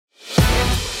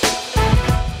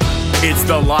It's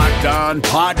the Locked On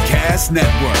Podcast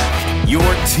Network, your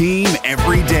team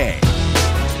every day.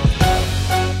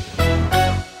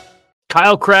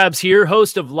 Kyle Krabs here,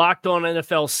 host of Locked On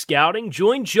NFL Scouting.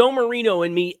 Join Joe Marino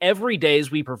and me every day as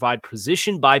we provide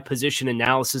position-by-position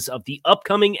analysis of the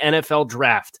upcoming NFL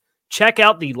Draft. Check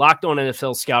out the Locked On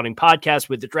NFL Scouting podcast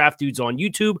with the Draft Dudes on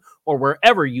YouTube or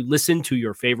wherever you listen to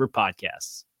your favorite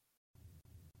podcasts.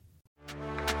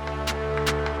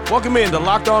 Welcome in to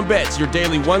Locked On Bets, your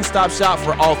daily one-stop shop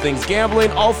for all things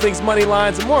gambling, all things money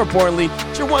lines, and more importantly,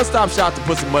 it's your one-stop shop to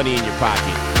put some money in your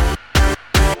pocket.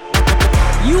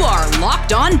 You are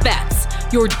Locked On Bets,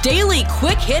 your daily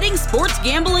quick-hitting sports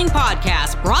gambling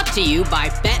podcast brought to you by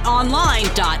betonline.ag.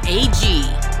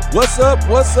 What's up?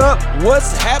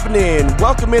 What's happening?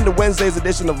 Welcome into Wednesday's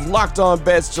edition of Locked On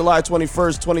Bets, July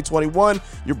 21st, 2021.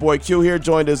 Your boy Q here,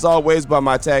 joined as always by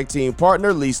my tag team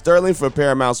partner, Lee Sterling from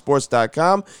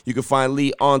ParamountSports.com. You can find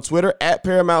Lee on Twitter at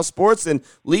Paramount Sports. And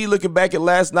Lee, looking back at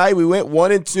last night, we went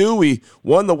 1-2. We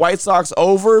won the White Sox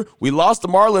over. We lost the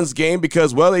Marlins game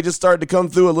because, well, they just started to come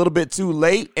through a little bit too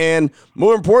late. And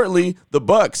more importantly, the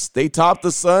Bucks. They topped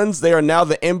the Suns. They are now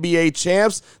the NBA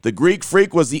champs. The Greek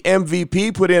Freak was the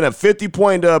MVP, put in a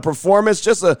 50-point performance,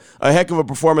 just a heck of a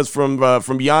performance from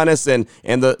Giannis,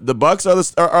 and the Bucks are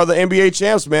the NBA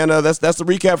champs, man. That's the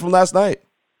recap from last night.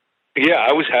 Yeah,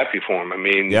 I was happy for him. I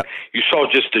mean, yep. You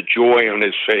saw just the joy on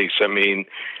his face. I mean,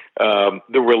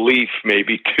 the relief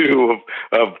maybe too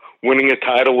of winning a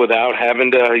title without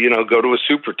having to go to a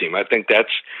super team. I think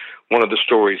that's one of the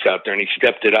stories out there, and he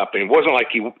stepped it up. And it wasn't like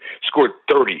he scored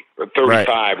 30 or 35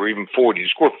 right, or even 40. He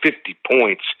scored 50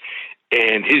 points.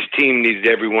 And his team needed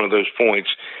every one of those points.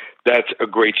 That's a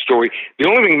great story. The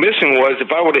only thing missing was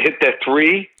if I would have hit that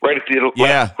three right at the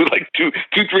like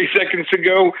 3 seconds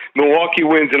ago, Milwaukee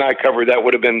wins and I cover. That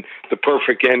would have been the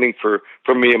perfect ending for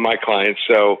me and my clients.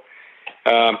 So,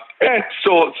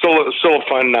 still a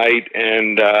fun night,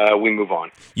 and we move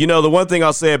on. You know, the one thing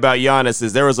I'll say about Giannis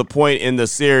is there was a point in the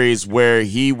series where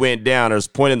he went down. There was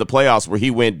a point in the playoffs where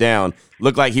he went down.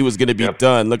 Looked like he was going to be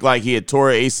done. Looked like he had tore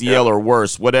ACL or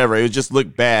worse, whatever. It just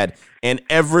looked bad. And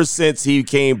ever since he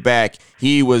came back,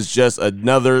 he was just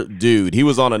another dude. He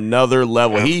was on another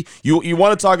level. You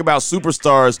want to talk about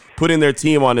superstars putting their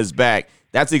team on his back.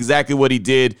 That's exactly what he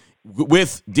did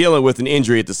with dealing with an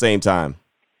injury at the same time.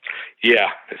 Yeah,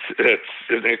 it's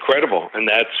incredible, and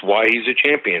that's why he's a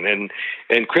champion.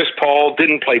 And Chris Paul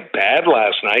didn't play bad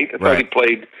last night. I thought he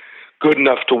played good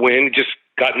enough to win. He just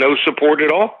got no support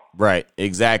at all. Right,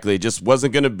 exactly. Just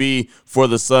wasn't going to be for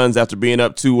the Suns after being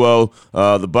up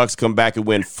 2-0. The Bucks come back and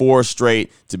win 4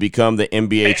 straight to become the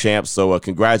NBA champs. So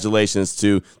congratulations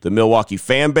to the Milwaukee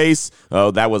fan base.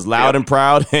 That was loud and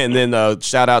proud. And then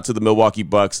shout out to the Milwaukee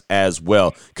Bucks as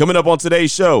well. Coming up on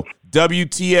today's show,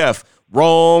 WTF.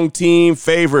 Wrong team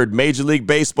favored. Major League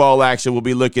Baseball action we'll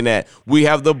be looking at. We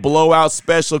have the blowout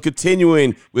special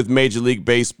continuing with Major League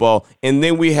Baseball. And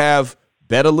then we have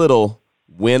Bet a Little,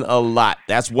 Win a Lot.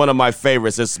 That's one of my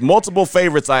favorites. There's multiple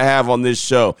favorites I have on this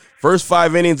show. First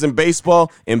 5 innings in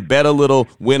baseball and Bet a Little,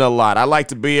 Win a Lot. I like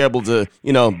to be able to,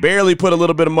 barely put a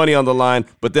little bit of money on the line,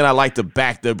 but then I like to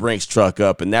back the Brinks truck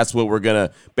up, and that's what we're going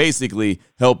to basically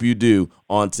help you do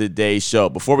on today's show.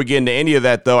 Before we get into any of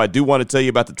that, though, I do want to tell you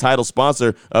about the title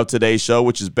sponsor of today's show,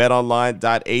 which is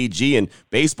betonline.ag, and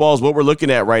baseball is what we're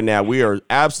looking at right now. We are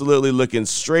absolutely looking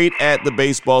straight at the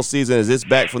baseball season as it's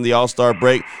back from the All-Star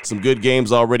break. Some good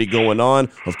games already going on.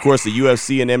 Of course, the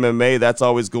UFC and MMA, that's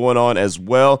always going on as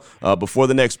well. Before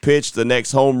the next pitch, the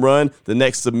next home run, the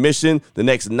next submission, the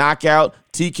next knockout,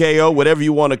 TKO, whatever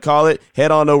you want to call it,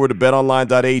 head on over to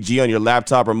betonline.ag on your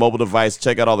laptop or mobile device.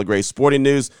 Check out all the great sporting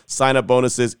news, sign-up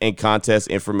bonuses, and contest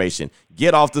information.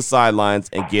 Get off the sidelines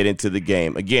and get into the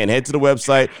game. Again, head to the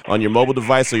website on your mobile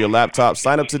device or your laptop,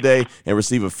 sign up today, and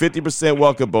receive a 50%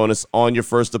 welcome bonus on your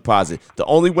first deposit. The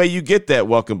only way you get that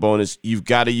welcome bonus, you've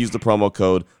got to use the promo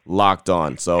code Locked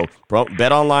On. So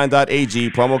betonline.ag,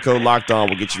 promo code Locked On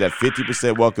will get you that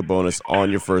 50% welcome bonus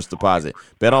on your first deposit.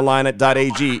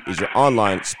 Betonline.ag is your online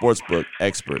sportsbook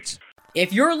experts.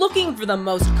 If you're looking for the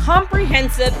most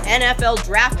comprehensive NFL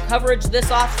draft coverage this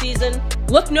offseason,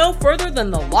 look no further than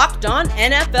the Locked On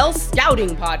NFL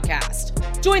Scouting Podcast.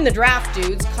 Join the draft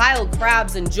dudes, Kyle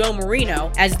Krabs and Joe Marino,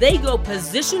 as they go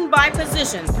position by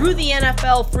position through the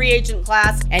NFL free agent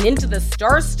class and into the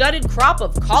star-studded crop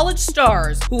of college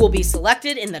stars who will be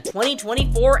selected in the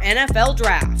 2024 NFL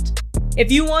Draft. If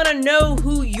you want to know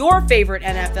who your favorite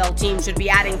NFL team should be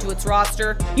adding to its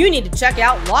roster, you need to check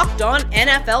out Locked On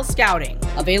NFL Scouting,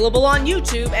 available on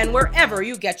YouTube and wherever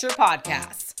you get your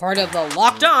podcasts. Part of the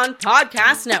Locked On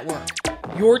Podcast Network,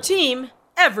 your team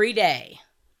every day.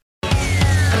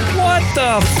 What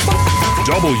the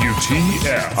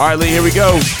WTF. All right, Lee, here we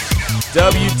go.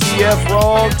 WTF,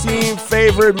 wrong team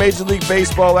favorite. Major League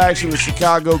Baseball action. The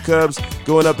Chicago Cubs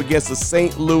going up against the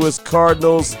St. Louis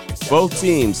Cardinals. Both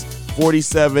teams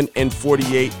 47 and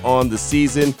 48 on the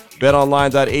season.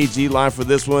 BetOnline.ag line for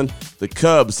this one. The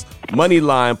Cubs money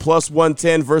line plus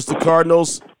 110 versus the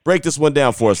Cardinals. Break this one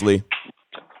down for us, Lee.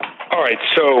 All right,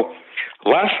 so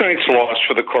last night's loss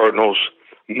for the Cardinals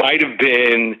might have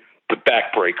been the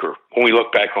backbreaker when we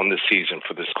look back on this season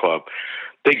for this club.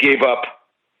 They gave up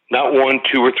not 1,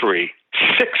 2, or 3,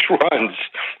 6 runs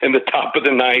in the top of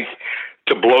the ninth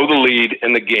to blow the lead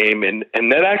in the game, and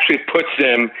that actually puts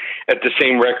them at the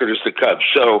same record as the Cubs.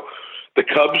 So the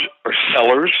Cubs are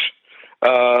sellers.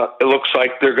 It looks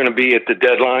like they're going to be at the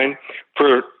deadline.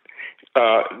 For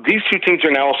these two teams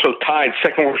are now also tied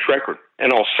second worst record in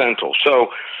NL Central. So,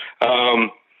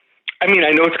 I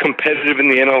know it's competitive in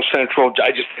the NL Central.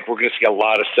 I just think we're going to see a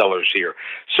lot of sellers here.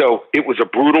 So it was a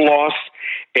brutal loss.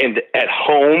 And at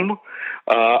home,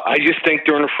 I just think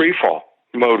they're in a free fall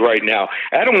mode right now.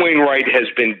 Adam Wainwright has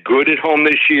been good at home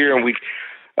this year, and we've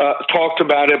talked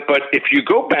about it. But if you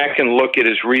go back and look at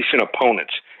his recent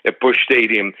opponents at Busch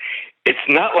Stadium, it's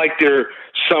not like they're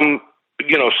some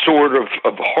sort of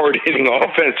hard-hitting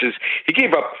offenses. He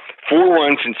gave up 4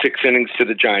 runs in 6 innings to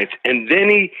the Giants, and then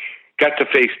he got to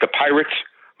face the Pirates,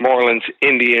 Marlins,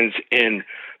 Indians, and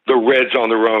the Reds on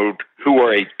the road, who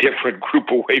are a different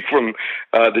group away from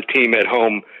the team at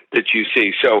home that you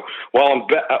see. So while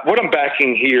what I'm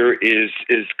backing here is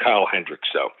Kyle Hendricks,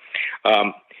 though.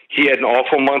 He had an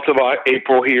awful month of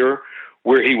April here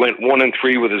where he went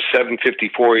 1-3 with a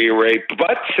 7.54 ERA,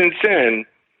 but since then,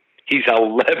 he's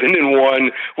 11-1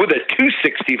 with a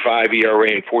 2.65 ERA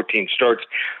in 14 starts.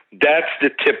 That's the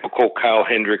typical Kyle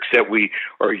Hendricks that we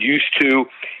are used to.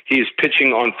 He is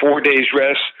pitching on 4 days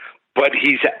rest, but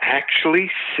he's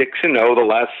actually 6-0 the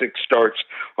last 6 starts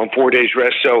on 4 days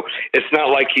rest. So it's not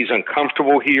like he's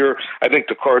uncomfortable here. I think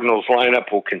the Cardinals lineup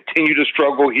will continue to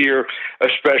struggle here,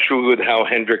 especially with how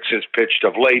Hendricks has pitched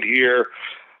of late here.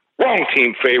 Wrong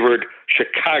team favored,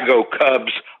 Chicago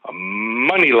Cubs, a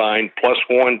money line plus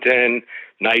 110.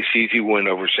 Nice, easy win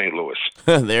over St. Louis.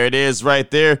 There it is right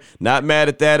there. Not mad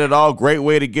at that at all. Great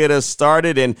way to get us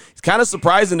started. And it's kind of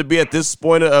surprising to be at this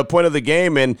point of the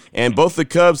game. And both the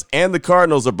Cubs and the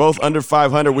Cardinals are both under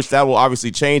 500, which that will obviously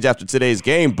change after today's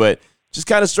game. But just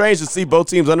kind of strange to see both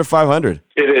teams under 500.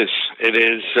 It is.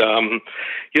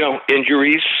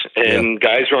 Injuries and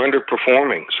guys are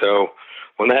underperforming. So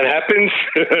when that happens,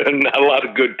 not a lot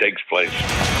of good takes place.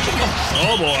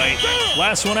 Oh, boy.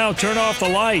 Last one out, turn off the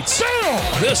lights.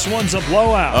 This one's a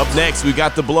blowout. Up next, we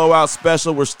got the blowout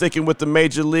special. We're sticking with the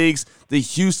major leagues. The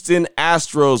Houston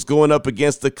Astros going up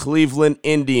against the Cleveland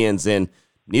Indians. And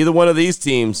neither one of these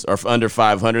teams are under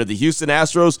 500. The Houston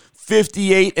Astros,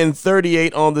 58 and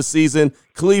 38 on the season.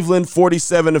 Cleveland,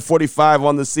 47 and 45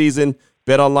 on the season.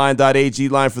 BetOnline.ag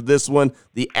line for this one.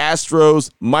 The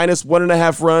Astros, minus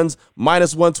 1.5 runs,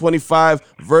 minus 125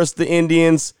 versus the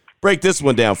Indians. Break this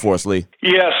one down for us, Lee.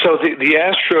 Yeah, so the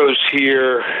Astros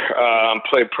here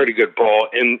play pretty good ball.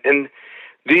 And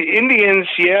the Indians,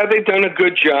 they've done a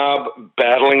good job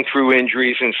battling through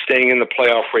injuries and staying in the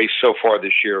playoff race so far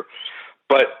this year.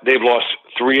 But they've lost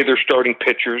 3 of their starting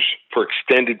pitchers for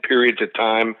extended periods of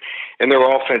time, and their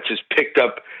offense has picked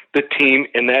up the team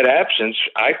in that absence,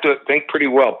 I think, pretty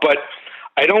well. But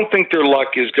I don't think their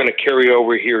luck is going to carry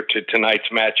over here to tonight's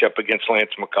matchup against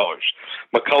Lance McCullers.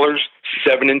 McCullers,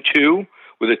 7-2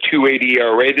 with a 2.80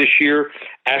 ERA this year.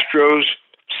 Astros,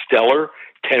 stellar,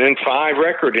 10-5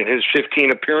 record in his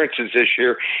 15 appearances this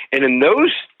year. And in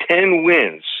those 10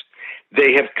 wins,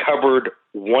 they have covered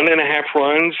 1.5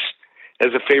 runs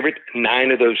as a favorite,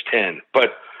 9 of those 10. But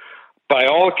by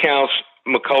all accounts,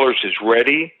 McCullers is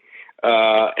ready,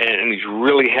 and he's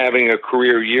really having a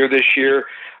career year this year.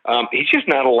 He's just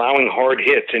not allowing hard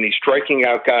hits, and he's striking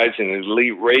out guys in an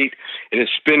elite rate, and his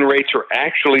spin rates are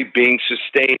actually being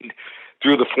sustained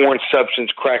through the foreign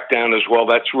substance crackdown as well.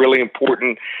 That's really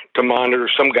important to monitor.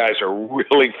 Some guys are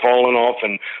really falling off,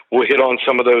 and we'll hit on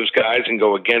some of those guys and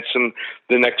go against them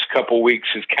the next couple weeks.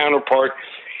 His counterpart,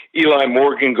 Eli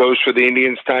Morgan, goes for the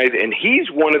Indians tonight, and he's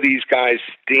one of these guys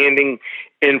standing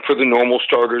in for the normal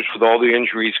starters with all the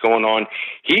injuries going on.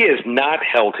 He has not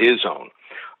held his own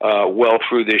well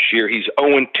through this year. He's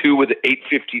 0-2 with an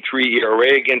 8.53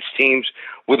 ERA against teams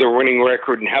with a winning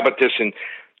record. And how about this? In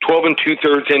 12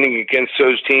 2/3 inning against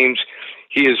those teams,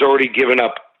 he has already given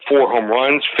up 4 home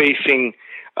runs, facing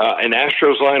an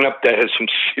Astros lineup that has some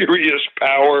serious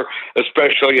power,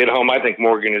 especially at home. I think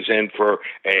Morgan is in for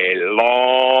a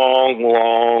long,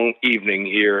 long evening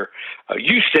here.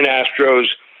 Houston Astros,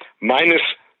 minus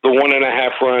the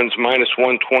 1.5 runs,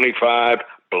 -125,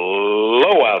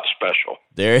 blowout special.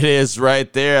 There it is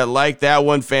right there. I like that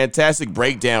one. Fantastic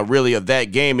breakdown, really, of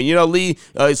that game. And, Lee,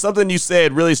 something you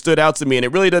said really stood out to me, and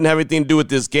it really doesn't have anything to do with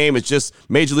this game. It's just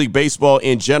Major League Baseball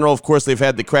in general. Of course, they've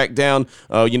had the crackdown,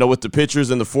 with the pitchers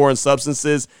and the foreign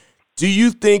substances. Do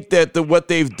you think that what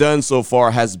they've done so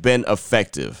far has been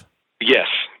effective? Yes,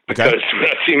 because we're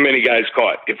not seeing many guys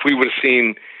caught. If we would have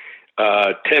seen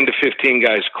 10 to 15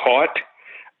 guys caught,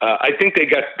 I think they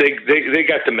got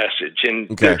the message, and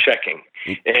they're checking.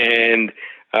 And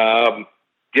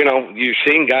you're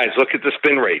seeing guys look at the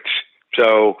spin rates.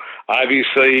 So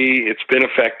obviously, it's been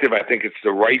effective. I think it's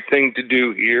the right thing to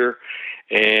do here.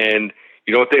 And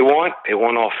you know what they want? They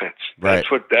want offense. Right.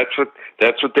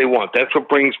 That's what they want. That's what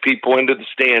brings people into the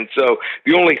stand. So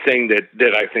the only thing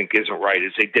that I think isn't right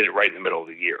is they did it right in the middle of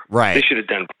the year. Right. They should have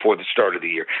done it before the start of the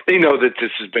year. They know that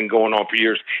this has been going on for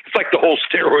years. It's like the whole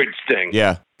steroids thing.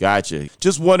 Yeah. Gotcha.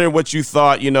 Just wondering what you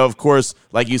thought. Of course,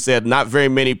 like you said, not very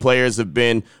many players have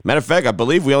been. Matter of fact, I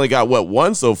believe we only got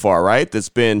one so far, right? That's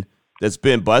been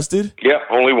busted? Yeah,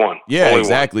 only one. Yeah, only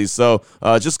exactly. One. So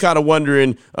just kind of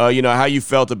wondering, how you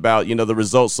felt about, the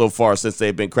results so far since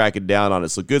they've been cracking down on it.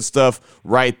 So good stuff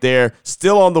right there.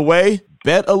 Still on the way.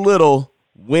 Bet a little,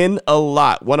 win a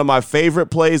lot. One of my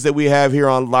favorite plays that we have here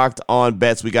on Locked On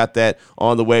Bets. We got that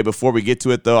on the way. Before we get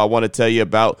to it, though, I want to tell you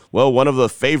about, one of the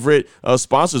favorite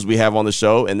sponsors we have on the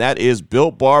show, and that is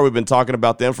Built Bar. We've been talking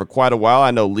about them for quite a while. I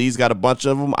know Lee's got a bunch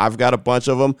of them. I've got a bunch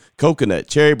of them. Coconut,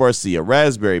 cherry barcia,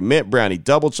 raspberry, mint brownie,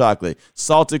 double chocolate,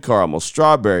 salted caramel,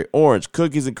 strawberry, orange,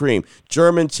 cookies and cream,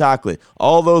 German chocolate.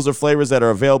 All those are flavors that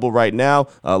are available right now.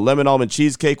 Lemon almond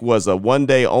cheesecake was a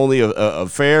one-day only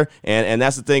affair, and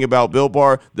that's the thing about Built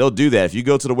Bar. They'll do that. If you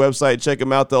go to the website and check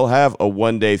them out, they'll have a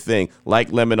one-day thing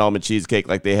like lemon almond cheesecake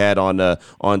like they had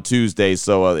on Tuesday.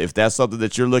 So if that's something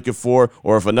that you're looking for,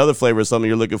 or if another flavor is something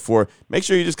you're looking for, make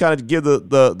sure you just kind of give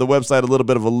the website a little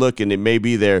bit of a look, and it may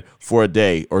be there for a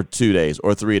day or 2 days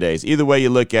or 3 days. Either way you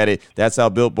look at it, that's how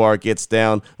Built Bar gets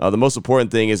down. The most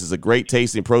important thing is it's a great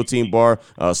tasting protein bar,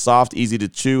 soft, easy to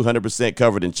chew, 100%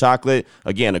 covered in chocolate.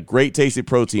 Again, a great tasty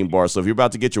protein bar. So if you're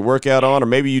about to get your workout on, or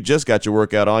maybe you just got your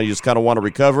workout on, you just kind of want to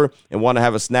recover and want to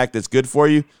have a snack that's good for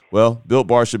you, well, Built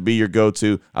Bar should be your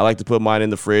go-to. I like to put mine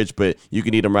in the fridge, but you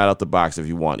can eat them right out the box if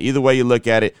you want. Either way you look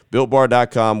at it,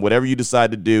 BuiltBar.com, whatever you decide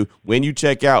to do, when you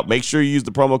check out, make sure you use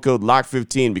the promo code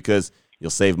LOCK15 because you'll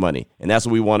save money. And that's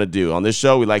what we want to do. On this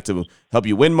show, we like to help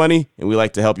you win money, and we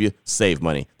like to help you save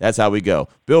money. That's how we go.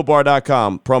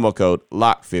 BuiltBar.com, promo code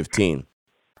LOCK15.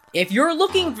 If you're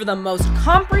looking for the most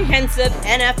comprehensive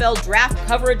NFL draft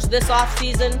coverage this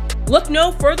offseason, look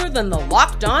no further than the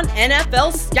Locked On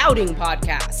NFL Scouting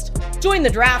Podcast. Join the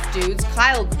draft dudes,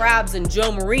 Kyle Krabs and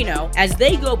Joe Marino, as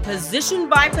they go position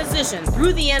by position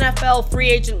through the NFL free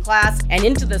agent class and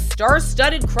into the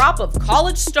star-studded crop of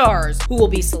college stars who will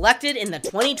be selected in the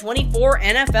 2024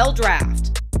 NFL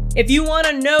Draft. If you want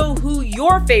to know who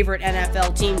your favorite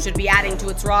NFL team should be adding to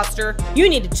its roster, you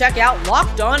need to check out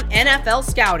Locked On NFL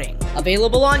Scouting,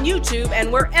 available on YouTube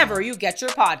and wherever you get your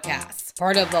podcasts.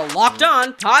 Part of the Locked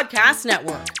On Podcast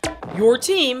Network, your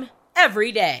team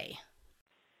every day.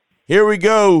 Here we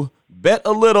go. Bet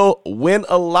a little, win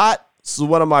a lot. This is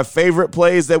one of my favorite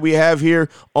plays that we have here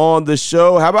on the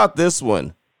show. How about this one?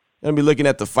 I'm going to be looking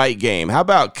at the fight game. How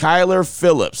about Kyler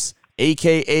Phillips,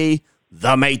 a.k.a.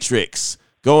 The Matrix,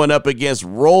 going up against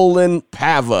Roland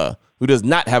Pava, who does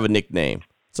not have a nickname.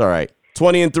 It's all right.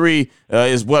 20-3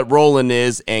 is what Roland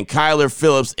is, and Kyler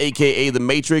Phillips, a.k.a. The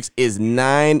Matrix, is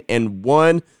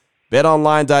 9-1.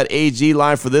 BetOnline.ag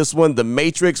line for this one, The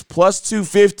Matrix plus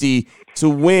 250 to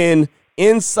win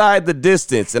inside the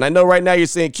distance. And I know right now you're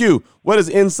saying, Q, what is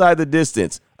inside the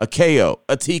distance? A KO,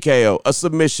 a TKO, a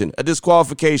submission, a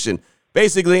disqualification.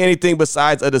 Basically anything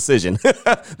besides a decision.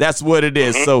 That's what it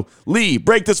is. So, Lee,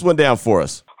 break this one down for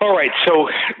us. All right, so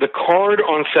the card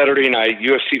on Saturday night,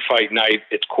 UFC Fight Night,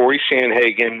 it's Corey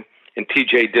Sandhagen and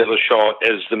TJ Dillashaw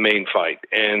as the main fight.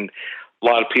 And a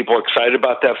lot of people are excited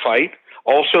about that fight.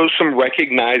 Also, some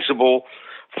recognizable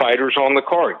fighters on the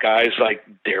card, guys like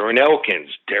Darren Elkins,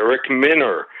 Derek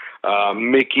Minner,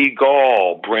 Mickey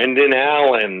Gall, Brendan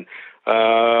Allen,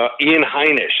 Ian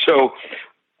Heinisch. So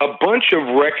a bunch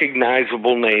of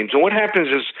recognizable names. And what happens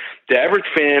is the average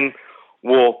fan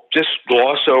will just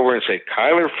gloss over and say,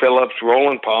 Kyler Phillips,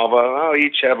 Roland Pava,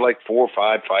 each have like 4 or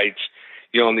 5 fights,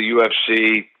 in the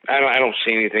UFC. I don't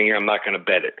see anything here. I'm not going to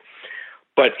bet it.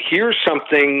 But here's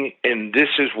something, and this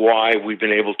is why we've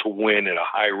been able to win at a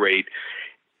high rate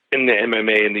in the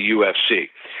MMA and the UFC.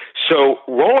 So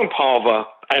Roland Pava,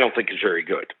 I don't think is very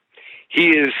good. He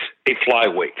is a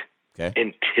flyweight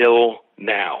until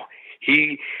now.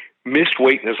 He missed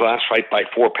weight in his last fight by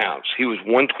 4 pounds. He was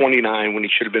 129 when he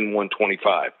should have been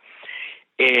 125.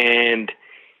 And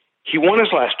he won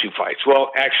his last 2 fights.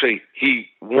 Well, actually, he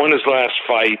won his last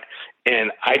fight,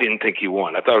 and I didn't think he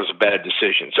won. I thought it was a bad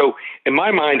decision. So in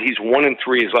my mind, he's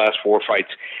 1-3 his last 4 fights.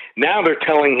 Now they're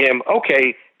telling him,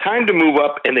 okay, time to move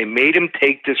up, and they made him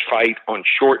take this fight on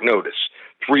short notice,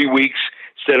 3 weeks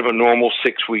instead of a normal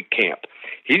 6-week camp.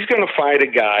 He's going to fight a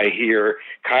guy here.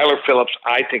 Kyler Phillips,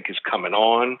 I think, is coming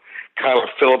on. Kyler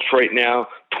Phillips right now,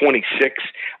 26.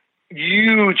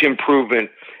 Huge improvement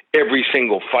every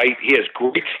single fight. He has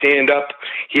great stand-up.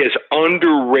 He has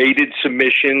underrated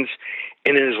submissions.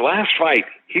 And in his last fight,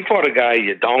 he fought a guy,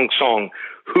 Yadong Song,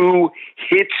 who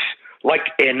hits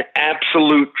like an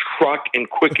absolute truck and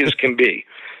quick as can be.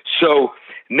 So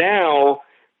now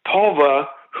Pulva,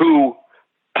 who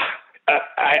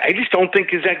I just don't think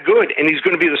is that good, and he's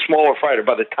going to be the smaller fighter.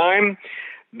 By the time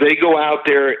they go out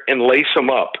there and lace him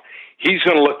up, he's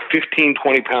going to look 15,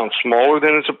 20 pounds smaller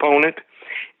than his opponent,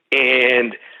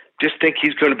 and just think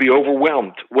he's going to be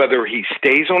overwhelmed, whether he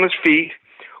stays on his feet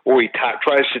or he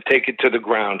tries to take it to the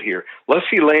ground here. Unless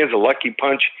he lands a lucky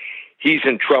punch, he's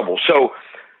in trouble. So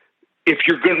if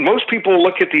you're good, most people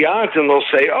look at the odds and they'll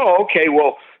say, oh, okay,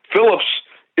 well, Phillips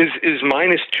is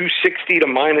minus 260 to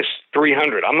minus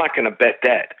 300. I'm not going to bet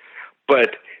that.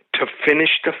 But to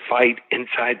finish the fight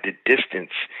inside the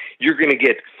distance, you're going to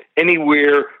get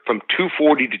anywhere from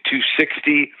 240 to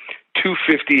 260,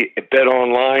 250 at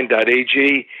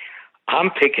betonline.ag.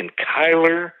 I'm taking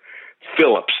Kyler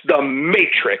Phillips, the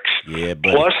Matrix,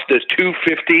 plus the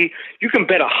 250. You can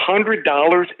bet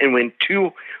 $100 and win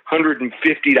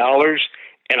 $250.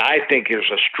 And I think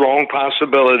there's a strong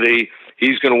possibility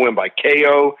he's going to win by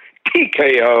KO,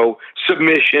 TKO,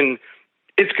 submission.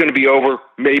 It's going to be over,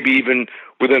 maybe even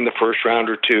within the first round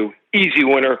or two. Easy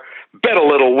winner. Bet a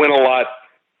little, win a lot.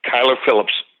 Kyler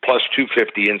Phillips plus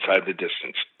 250 inside the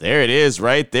distance. There it is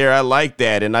right there. I like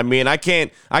that. And I mean, I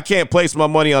can't place my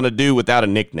money on a dude without a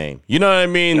nickname. You know what I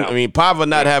mean? No. I mean, Pava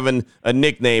not having a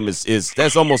nickname is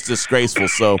that's almost disgraceful.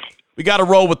 So we got to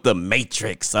roll with the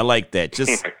Matrix. I like that.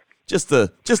 Just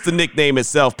the nickname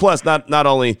itself. Plus, not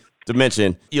only to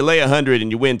mention, you lay 100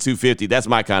 and you win 250. That's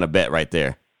my kind of bet right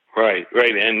there. Right.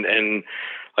 And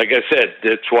like I said,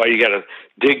 that's why you got to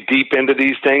dig deep into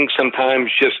these things.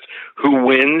 Sometimes just who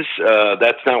wins,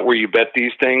 that's not where you bet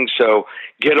these things. So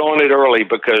get on it early,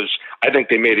 because I think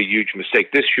they made a huge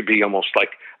mistake. This should be almost like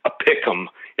a pick'em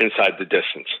inside the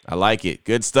distance. I like it.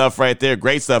 Good stuff right there.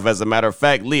 Great stuff, as a matter of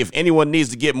fact. Lee, if anyone needs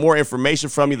to get more information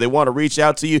from you, they want to reach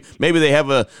out to you, maybe they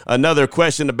have another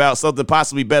question about something,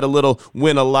 possibly bet a little,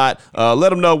 win a lot, let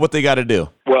them know what they got to do.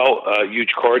 Well,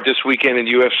 huge card this weekend in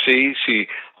UFC. See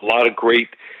a lot of great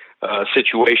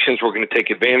situations we're going to take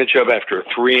advantage of after a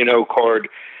 3-0 card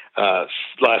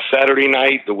last Saturday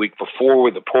night, the week before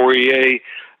with the Poirier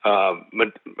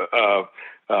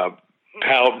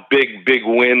big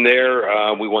win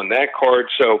there. We won that card.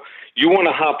 So you want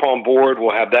to hop on board.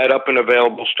 We'll have that up and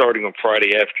available starting on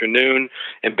Friday afternoon.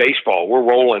 And baseball, we're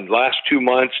rolling. Last 2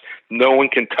 months, no one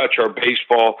can touch our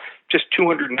baseball. Just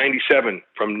 $297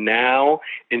 from now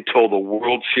until the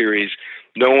World Series.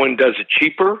 No one does it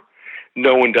cheaper.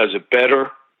 No one does it better.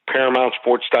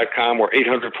 ParamountSports.com or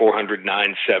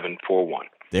 800-400-9741.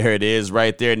 There it is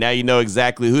right there. Now you know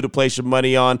exactly who to place your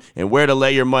money on and where to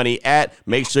lay your money at.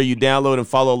 Make sure you download and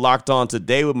follow Locked On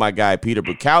Today with my guy Peter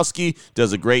Bukowski.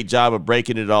 Does a great job of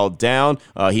breaking it all down.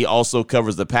 He also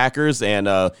covers the Packers and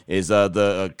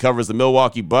covers the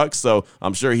Milwaukee Bucks. So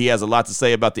I'm sure he has a lot to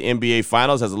say about the NBA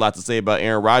Finals, has a lot to say about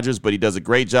Aaron Rodgers, but he does a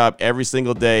great job every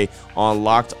single day on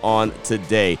Locked On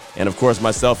Today. And of course,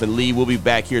 myself and Lee will be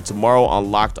back here tomorrow on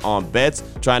Locked On Bets,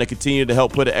 trying to continue to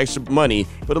help put a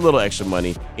little extra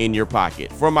money in your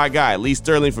pocket. For my guy, Lee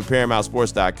Sterling from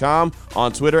ParamountSports.com,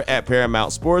 on Twitter at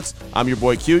Paramount Sports. I'm your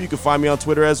boy Q. You can find me on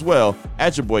Twitter as well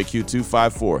at your boy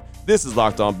Q254. This is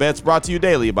Locked On Bets, brought to you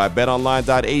daily by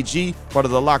BetOnline.ag, part of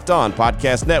the Locked On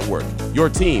Podcast Network. Your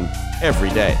team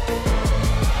every day.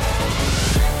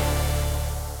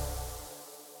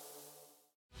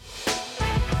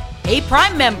 Hey,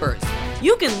 Prime members,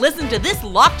 you can listen to this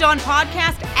Locked On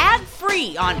podcast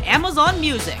ad-free on Amazon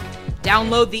Music.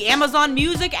 Download the Amazon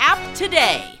Music app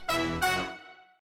today.